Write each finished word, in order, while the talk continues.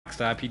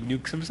backstab, he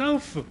nukes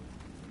himself.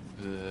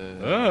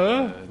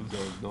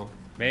 Don't know.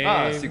 Maybe.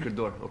 Ah, secret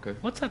door. Okay.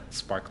 What's that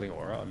sparkling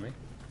aura on me?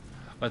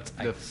 What's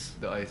ice?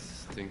 The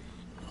ice thing.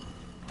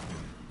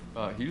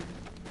 Heal.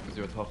 Because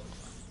you're top.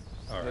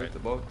 Alright.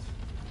 About.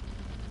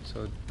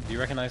 So, do you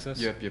recognize this?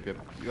 Yep. You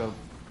have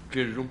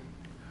clear room.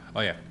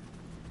 Oh yeah.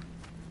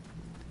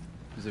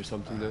 Is there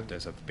something there?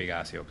 There's a big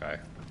ass yokai.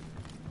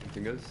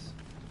 Anything else?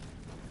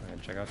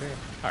 And check out here.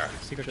 Alright,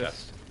 secret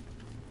chest.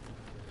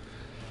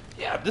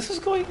 Yeah, this is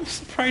going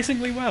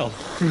surprisingly well.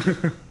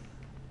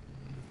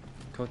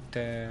 Got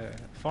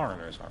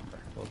foreigner's armor.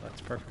 Well,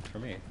 that's perfect for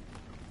me.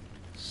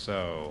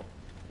 So,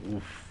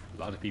 oof, a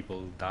lot of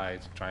people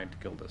died trying to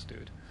kill this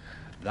dude.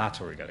 That's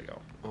where we gotta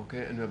go.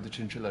 Okay, and we have the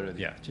chinchilla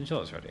ready. Yeah,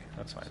 chinchilla's ready.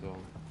 That's fine.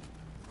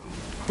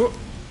 So.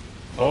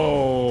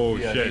 Oh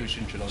yeah, shit!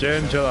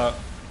 Chinchilla.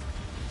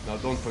 Now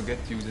don't forget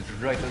to use it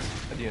right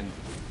at the end.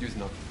 Use it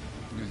now.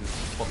 Use it.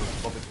 Pop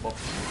it.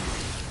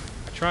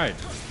 I tried.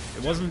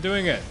 It wasn't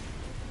doing it.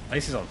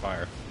 Ice is on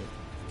fire.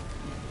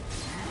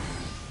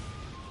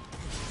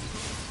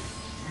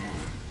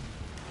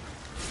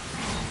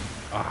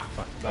 Ah,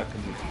 fuck. Back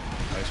in the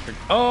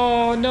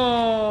Oh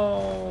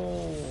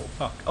no!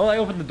 Fuck. Oh, I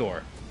opened the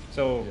door.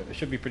 So it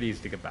should be pretty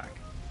easy to get back.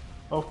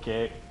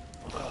 Okay.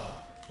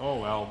 Oh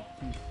well.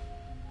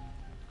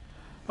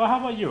 Well, how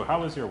about you?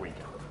 How was your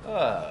weekend?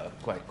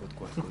 Quite good.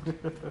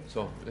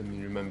 So, let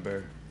me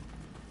remember.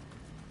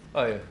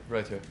 Oh yeah,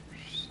 right here.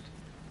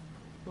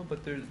 Oh,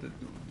 but there's the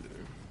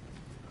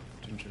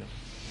chinchilla.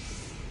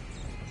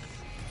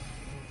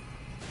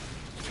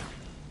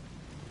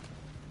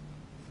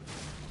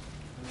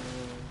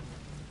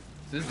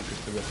 This is the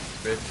crystal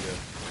great, yeah.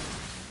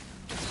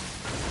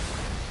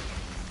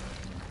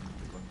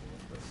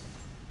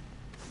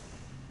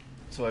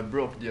 So I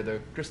broke the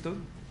other crystal.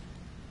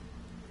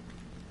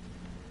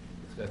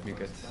 Let me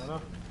get.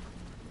 I'm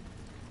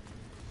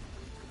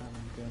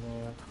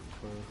gonna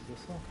close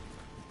this off.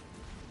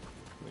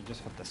 We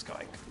just have this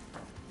guy.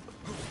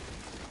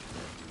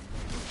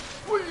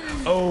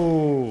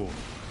 Oh!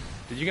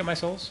 Did you get my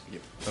souls?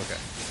 Yep. Okay.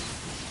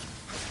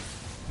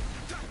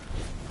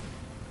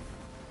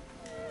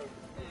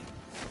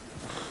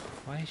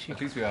 Why is she?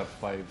 At least we have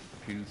 5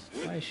 kills.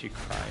 Why is she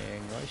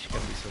crying? Why is she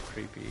gonna be so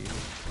creepy?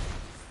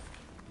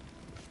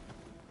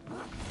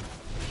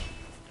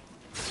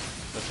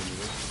 That's a new.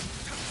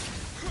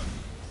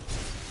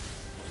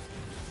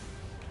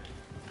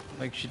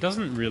 Like, she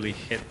doesn't really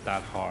hit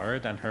that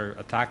hard, and her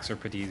attacks are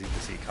pretty easy to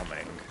see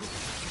coming.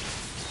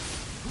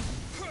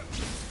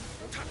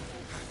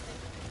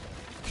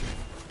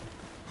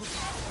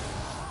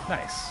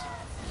 Nice.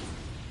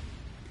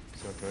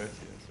 Is that correct?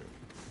 Yes, sir.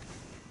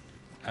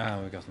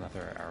 Ah, we got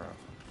another arrow.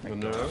 Thank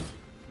No. God.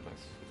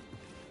 Nice.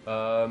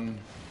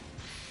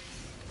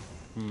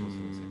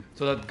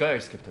 So that guy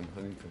skipped him.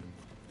 I think.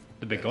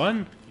 The big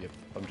one? Yep.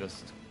 I'm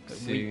just.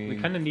 We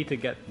kind of need to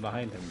get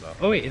behind him, though.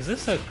 Oh wait, is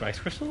this a ice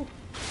crystal?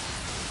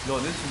 No,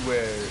 this is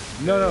where.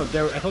 No.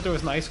 I thought there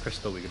was an ice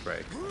crystal we could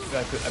break.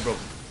 I broke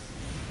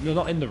it. No,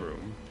 not in the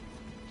room.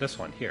 This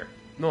one here.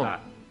 No,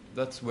 That.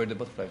 that's where the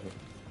butterfly was.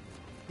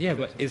 Yeah,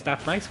 but is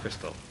that an ice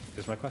crystal?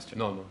 Is my question.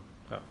 No.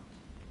 Oh.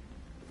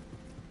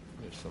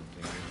 There's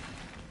something.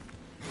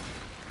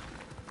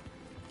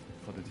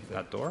 How did he?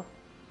 That door?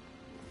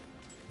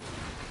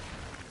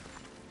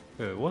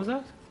 Wait, what was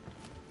that?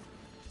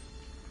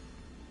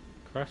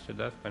 Crush to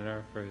death by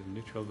nerve for his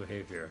neutral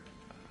behavior.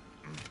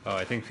 Oh,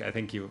 I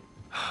think you.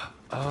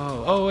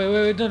 Oh,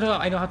 wait, no,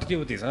 I know how to deal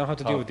with these.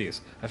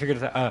 I figured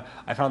it out.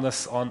 I found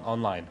this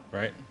online,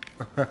 right?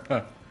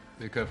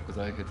 Be careful because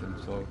I hit him,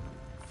 so.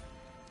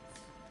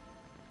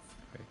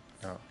 Wait,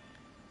 no.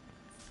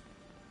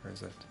 Where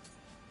is it?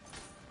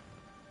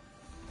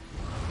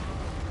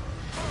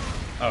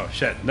 Oh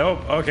shit! Nope.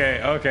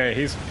 Okay.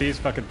 He's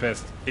fucking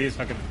pissed.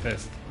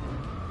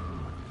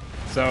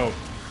 So,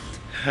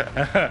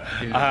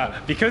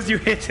 because you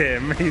hit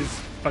him, he's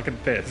fucking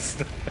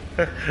pissed.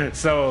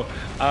 So,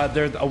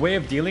 there's a way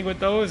of dealing with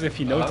those. If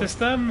you notice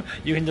them,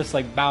 you can just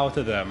like bow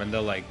to them and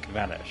they'll like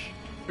vanish.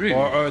 Really?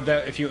 Or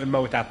if you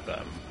emote at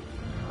them.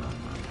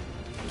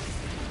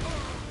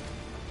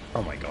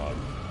 Oh my god.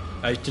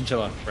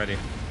 Chinchilla, ready.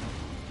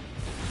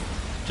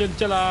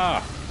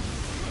 Chinchilla!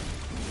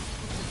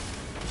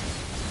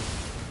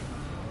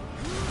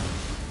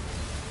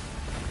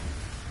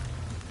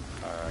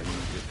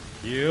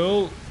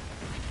 Heal.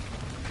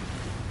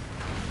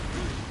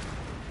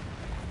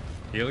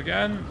 Heal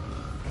again?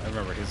 I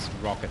remember his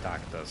rock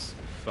attack does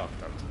fuck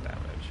tons of damage.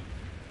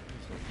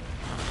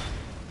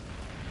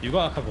 You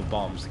got a couple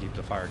bombs to keep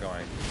the fire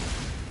going.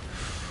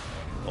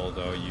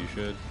 Although you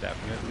should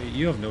definitely...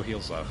 You have no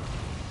heals left.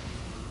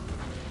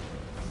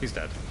 He's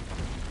dead.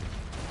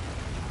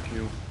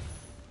 You.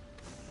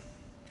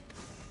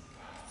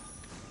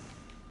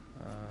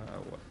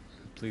 What?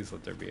 Please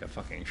let there be a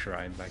fucking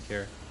shrine back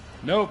here.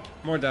 Nope!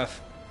 More death.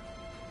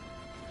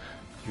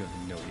 You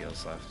have no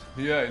heals left.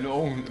 Yeah,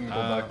 no. Let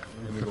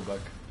me go back.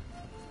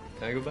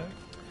 Can I go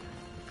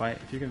back?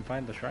 If you can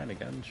find the shrine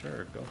again,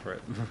 sure, go for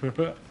it.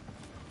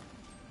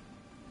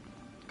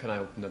 Can I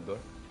open that door?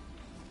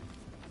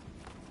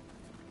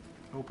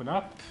 open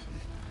up.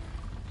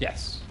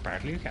 Yes,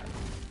 apparently you can.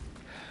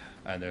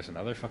 And there's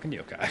another fucking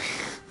yokai.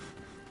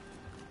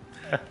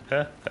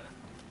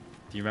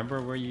 Do you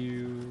remember where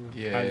you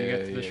how you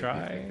get to the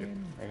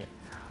shrine? Okay.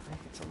 I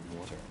get some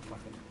water.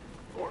 Fucking.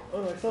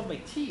 Oh, I still have my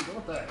tea.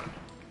 What the?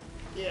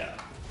 Yeah.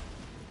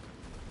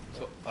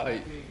 So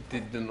I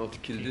did not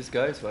kill this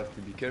guy, so I have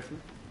to be careful.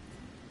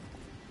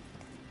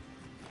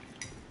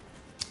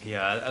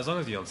 Yeah, as long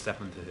as you don't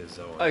step into his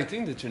zone. I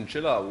think the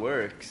chinchilla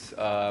works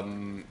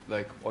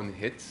like on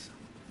hits,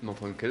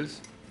 not on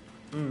kills.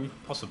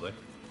 Possibly.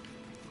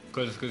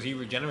 Because he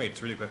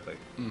regenerates really quickly.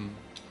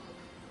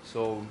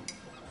 So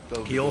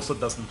He also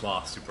doesn't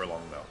last super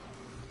long though.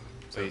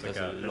 so he it's does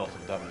like a lot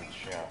of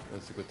damage. Yeah.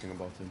 That's the good thing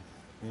about him.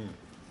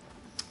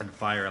 And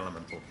fire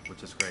elemental,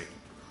 which is great.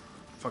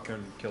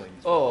 Fucking killing.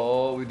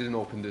 Oh, we didn't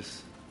open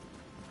this.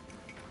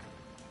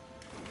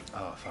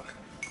 Oh fuck.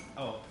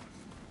 Oh.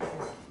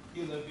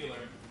 You live, you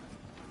learn.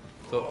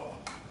 So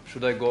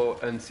should I go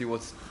and see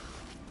what's?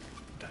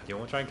 Do you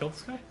want to try and kill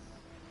this guy?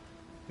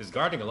 He's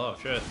guarding a lot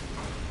of shit.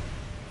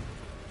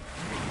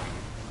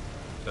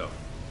 So,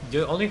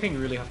 the only thing you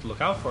really have to look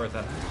out for is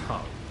that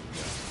tongue.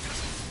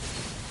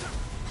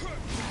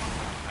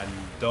 And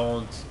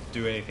don't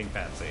do anything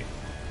fancy.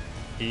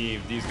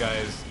 These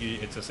guys,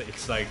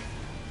 it's like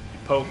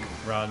poke,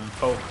 run,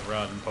 poke,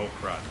 run,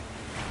 poke, run.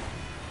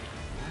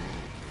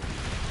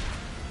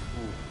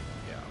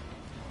 Yeah.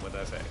 What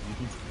did I say?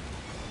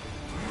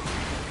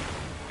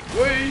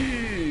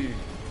 Whee!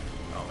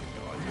 Oh my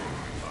god.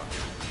 Fuck.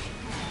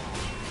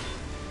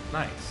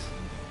 Nice.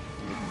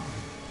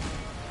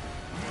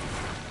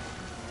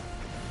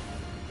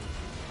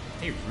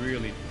 He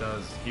really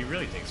does. He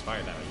really takes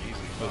fire damage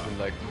easily. Doesn't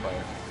like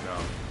fire. No.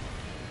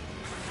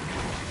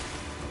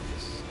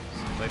 Just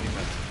slightly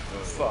defensive.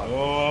 Oh. Fuck.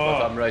 Oh.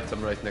 But I'm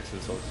right next to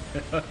the source.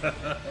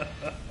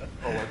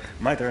 Oh well.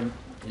 My turn.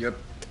 Yep.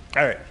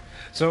 Alright.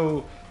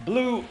 So,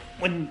 blue,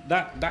 when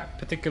that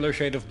particular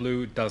shade of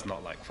blue does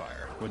not like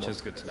fire, which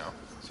is good to know.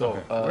 So,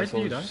 Okay. Where so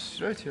did you die?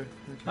 right here.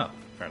 Oh,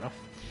 fair enough.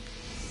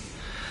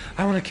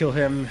 I want to kill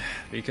him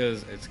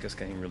because it's just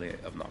getting really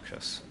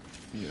obnoxious.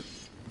 Yep.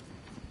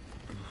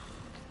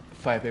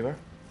 Fire paper.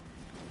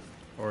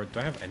 Or do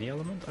I have any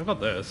element? I've got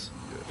this.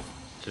 Yeah.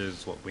 Which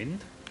is what, wind?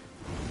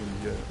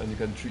 Yeah, and you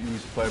can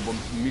use fire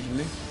bombs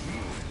immediately.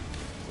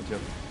 Once you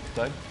have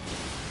time.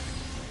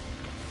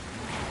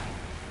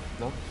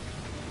 No?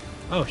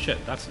 Oh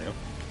shit, that's new.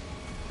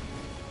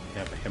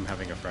 Yeah, but him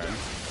having a friend.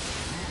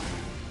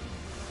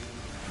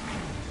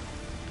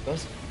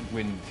 Does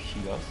wind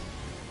heal us?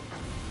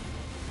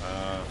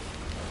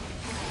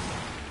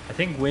 I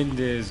think wind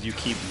is you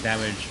keep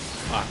damage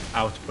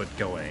output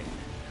going.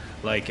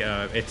 Like,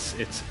 it's...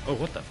 Oh,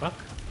 what the fuck?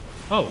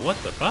 Oh, what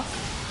the fuck?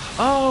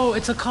 Oh,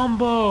 it's a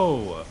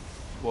combo!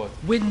 What?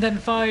 Wind and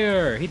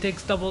fire! He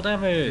takes double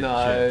damage!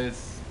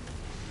 Nice.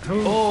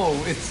 Who?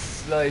 Oh,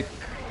 it's like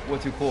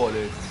what you call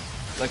it.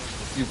 Like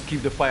you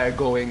keep the fire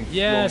going.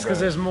 Yes, because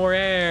longer. there's more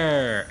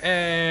air!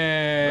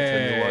 Hey! That's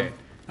a new one.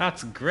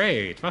 That's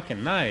great!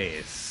 Fucking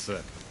nice!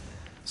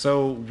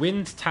 So,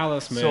 wind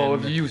talisman... So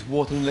if you use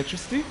water and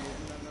electricity?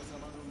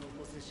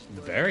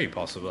 Very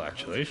possible,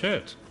 actually.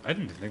 Shit. I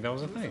didn't think that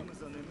was a thing.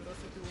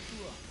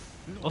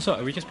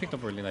 Also, we just picked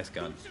up a really nice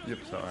gun. Yep.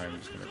 So I'm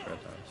just gonna try that.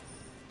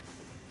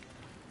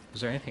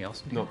 Is there anything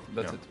else in No,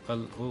 here? that's it.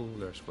 Oh,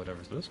 there's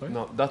whatever's this way.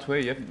 No, that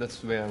way. Yep, that's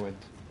the way I went.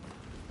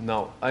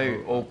 Now I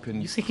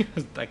opened. You see, he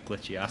was that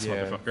glitchy ass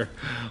Yeah. motherfucker.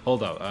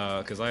 Hold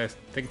up, because I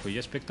think we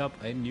just picked up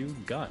a new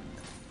gun.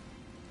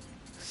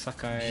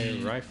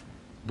 Sakai rifle.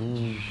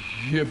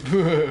 Yep.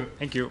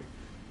 Thank you.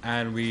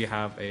 And we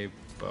have a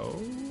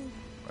bow.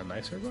 A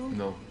nicer bow?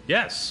 No,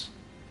 Yes.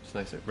 it's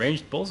nicer.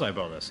 Ranged bullseye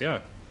bonus, yeah.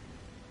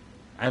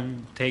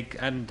 And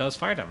does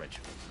fire damage.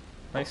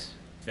 Nice.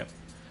 Yep.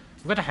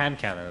 We've got a hand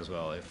cannon as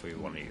well if we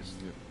want to use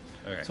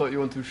it. Okay. So you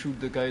want to shoot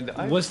the guy in the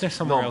eye? Was there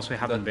somewhere No, else we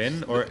haven't that's-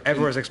 been, or that-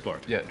 everywhere's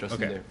explored? Yeah, just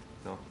Okay. in there.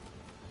 No.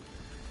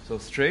 So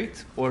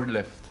straight or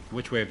left?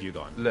 Which way have you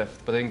gone?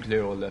 Left, but I think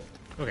clear or left.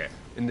 Okay.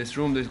 In this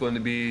room, there's going to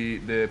be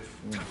the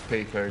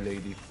paper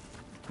lady.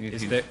 You need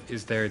to-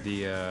 Is there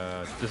the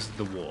this is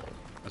the wall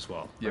as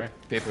well, Yep,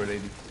 right? paper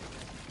lady.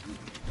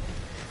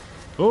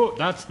 Oh,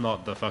 that's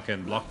not the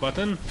fucking block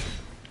button.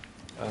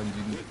 And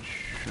you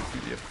should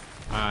be, yep.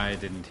 I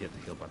didn't hit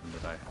the heal button,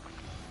 did I?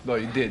 No,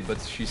 you did,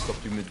 but she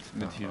stopped you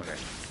mid heal. Okay.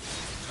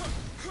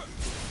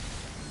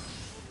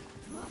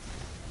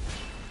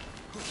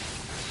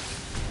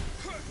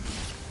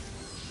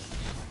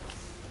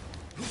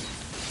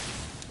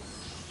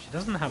 She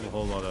doesn't have a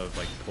whole lot of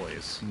like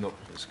poise. No,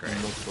 It's great.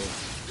 not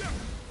so.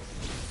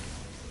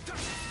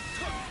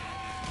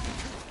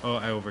 Oh,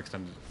 I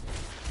overextended.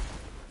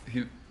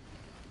 Heal.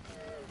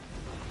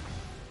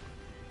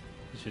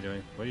 What's she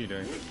doing? What are you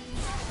doing?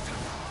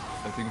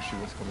 I think she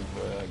was coming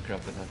for a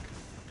grab attack.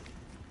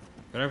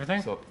 Got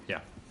everything? So, Yeah.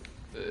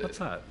 What's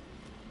that?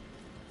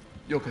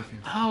 Yokai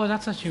field. Oh,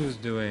 that's what she was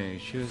doing.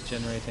 She was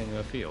generating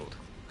a field.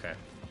 Okay.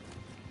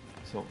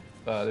 So,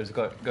 there's a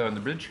guy on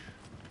the bridge.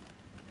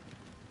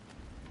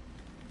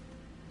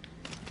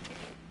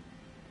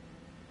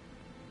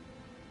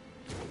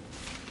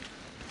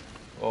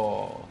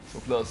 Oh, so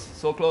close,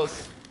 so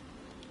close.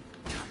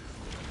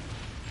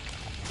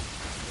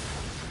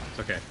 It's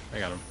okay. I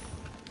got him.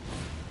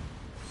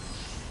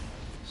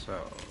 So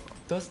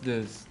Does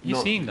this? you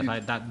no, seeing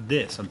it- that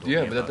this I'm talking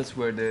Yeah, but about. that's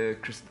where the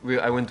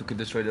I went to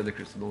destroy the other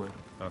crystal. Don't worry.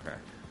 Okay.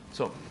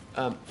 So,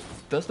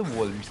 does the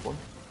wall respawn?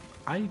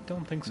 I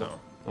don't think so.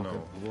 No. Okay.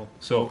 No.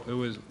 So it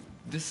was.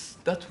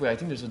 That way, I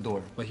think there's a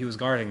door. Well, he was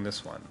guarding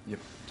this one. Yep.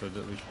 So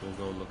we'll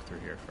go look through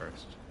here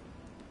first.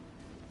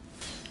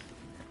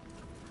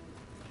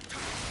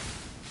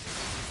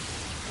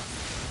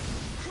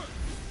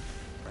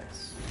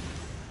 Nice.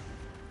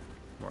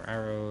 More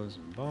arrows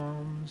and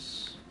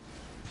bombs.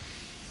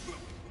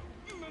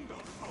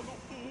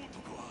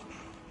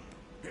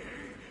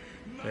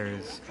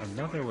 There's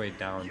another way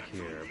down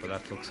here, but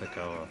that looks like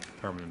a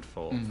permanent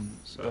fall.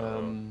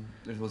 So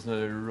There was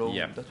another road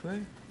Yep. that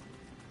way.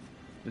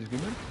 There's a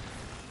green man?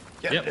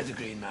 Yeah, Yep. there's a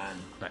green man.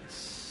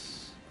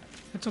 nice.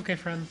 It's okay,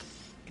 friend.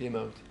 Came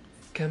out.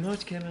 Come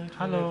out,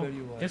 Hello. wherever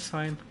you are. It's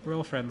fine. We're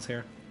all friends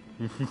here.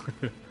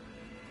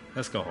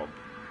 Let's go home.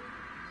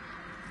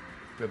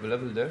 We have a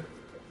level there.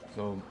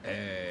 So,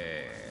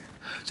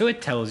 So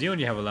it tells you when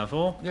you have a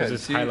level because Yeah,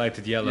 it's see-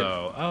 highlighted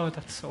yellow. Oh,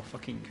 that's so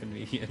fucking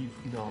convenient.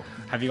 no.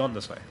 Have you gone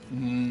this way?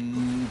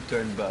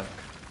 Turn back,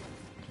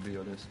 to be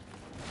honest.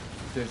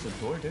 There's a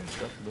door there, is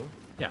that the door?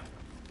 Yeah.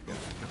 Yeah,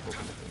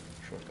 open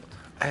the shortcut.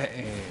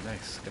 Hey,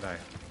 nice. Good eye.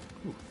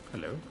 Ooh,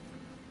 hello.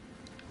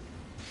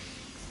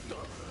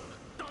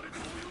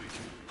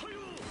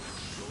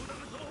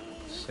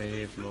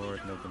 Save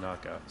Lord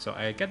Nobunaga. So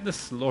I get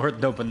this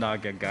Lord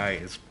Nobunaga guy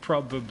is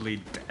probably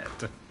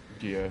dead.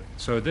 Yeah.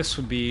 So this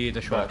would be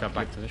the shortcut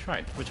back yep. to the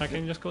shrine, which I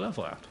can just go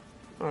level out.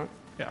 Alright.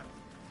 Yeah.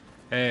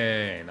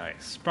 Hey,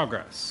 nice.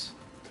 Progress.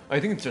 I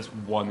think it's just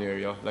one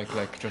area,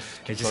 like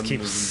just. It just on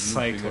keeps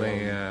moving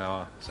cycling.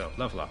 around. So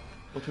level up.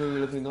 What were we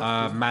leveling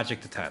up?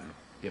 Magic to 10.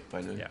 Yep,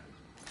 finally. Yeah.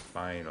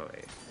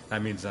 Finally.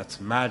 That means that's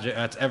magic.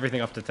 That's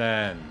everything up to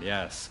 10.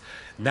 Yes.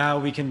 Now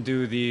we can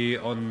do the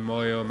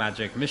Onmoyo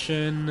magic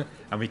mission,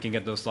 and we can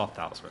get those slot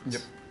talismans.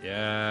 Yep.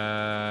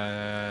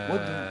 Yeah.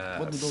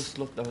 What do those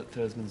slot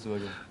talismans do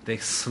again? They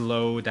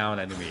slow down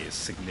enemies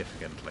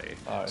significantly.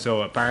 Alright.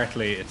 So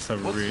apparently it's a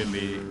What's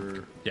really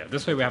under- yeah.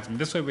 This way we haven't.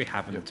 This way we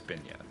haven't Yep.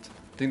 been yet.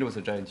 I think there was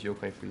a giant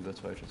yokai field,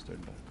 that's why I just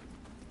turned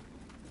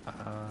back.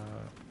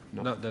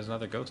 No, No. there's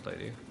another ghost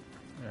lady.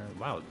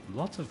 Wow,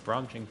 lots of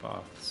branching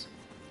paths.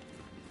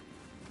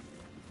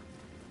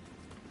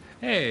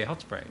 Hey, hot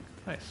spring.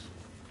 Nice.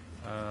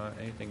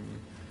 Anything?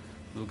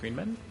 Little green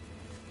men?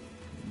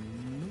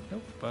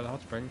 Nope, but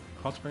hot spring.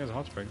 Hot spring is a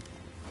hot spring.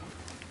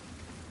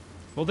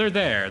 Well, they're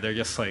there. They're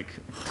just like...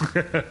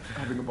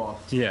 Having a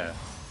bath. yeah.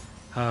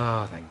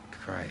 Oh, thank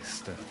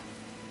Christ.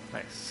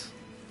 Nice.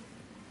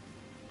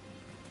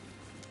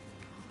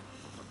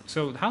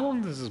 So, how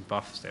long does this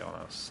buff stay on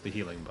us? The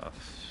healing buff?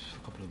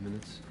 A couple of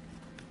minutes.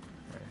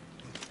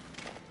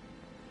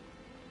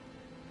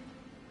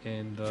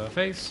 In the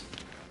face.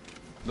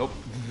 Nope.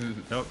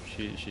 Nope,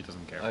 she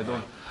doesn't care. I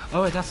don't.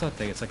 Oh, that's that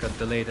thing. It's like a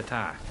delayed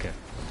attack.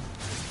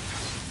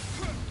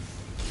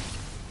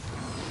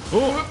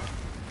 Oh!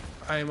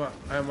 I'm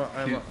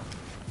a.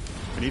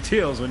 We need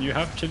heals when you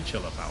have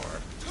chinchilla power.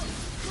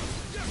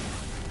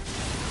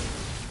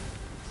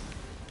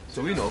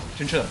 So we know.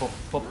 Chinchilla, pop,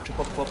 pop,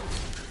 pop, pop.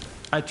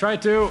 I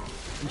tried to,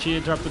 and she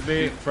interrupted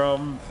me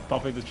from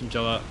popping the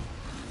chinchilla.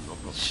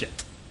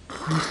 Shit.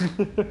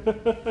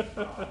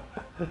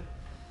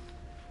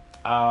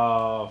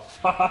 Oh,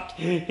 fuck.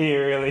 He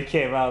really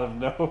came out of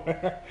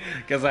nowhere.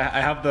 Because I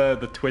have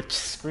the Twitch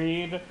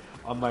screen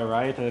on my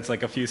right, and it's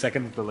like a few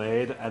seconds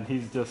delayed, and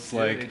he's just Yeah,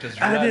 like, he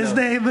just and ran his up."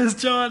 name is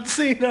John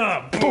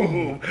Cena!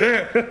 Boom!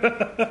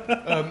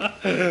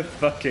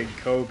 Fucking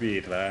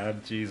Kobe,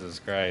 man. Jesus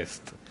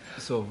Christ.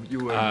 So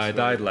you were. I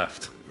died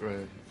left.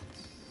 Right.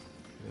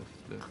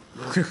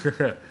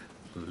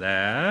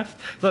 Left.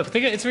 Left. Look,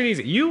 it's really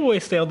easy. You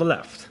always stay on the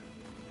left.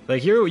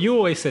 Like, you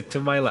always sit to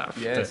my left.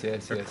 Yes,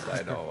 yes, yes.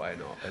 I know.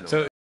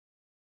 So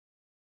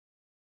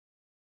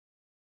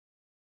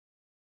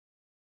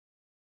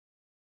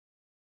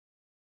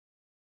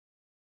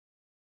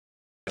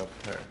Up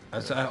her.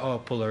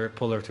 oh, pull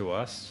her to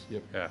us.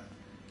 Yep. Yeah.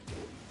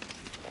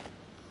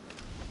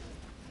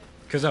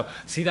 Because oh,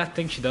 see that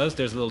thing she does?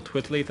 There's a little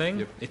twiddly thing.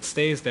 Yep. It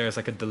stays there as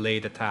like a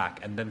delayed attack,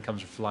 and then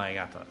comes flying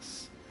at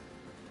us.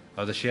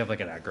 Oh, does she have like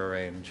an aggro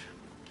range?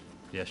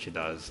 Yes, she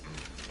does.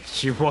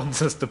 She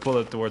wants us to pull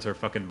it towards her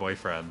fucking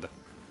boyfriend.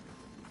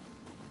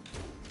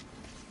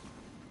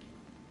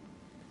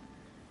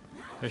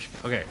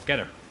 Okay, get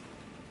her.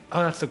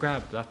 Oh, that's the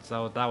grab.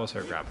 That was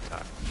her grab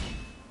attack.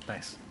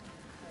 Nice.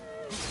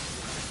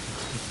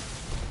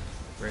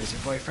 Where's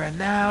your boyfriend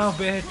now,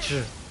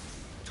 bitch?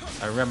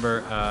 I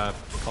remember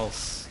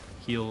pulse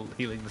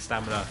healing the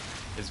stamina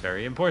is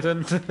very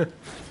important.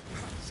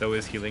 So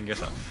is healing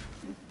yourself.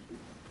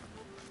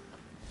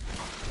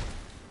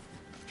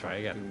 Try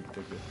again.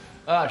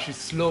 Ah, she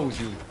slows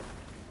you.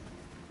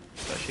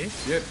 Does she?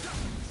 Yep.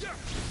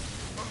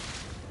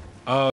 Oh.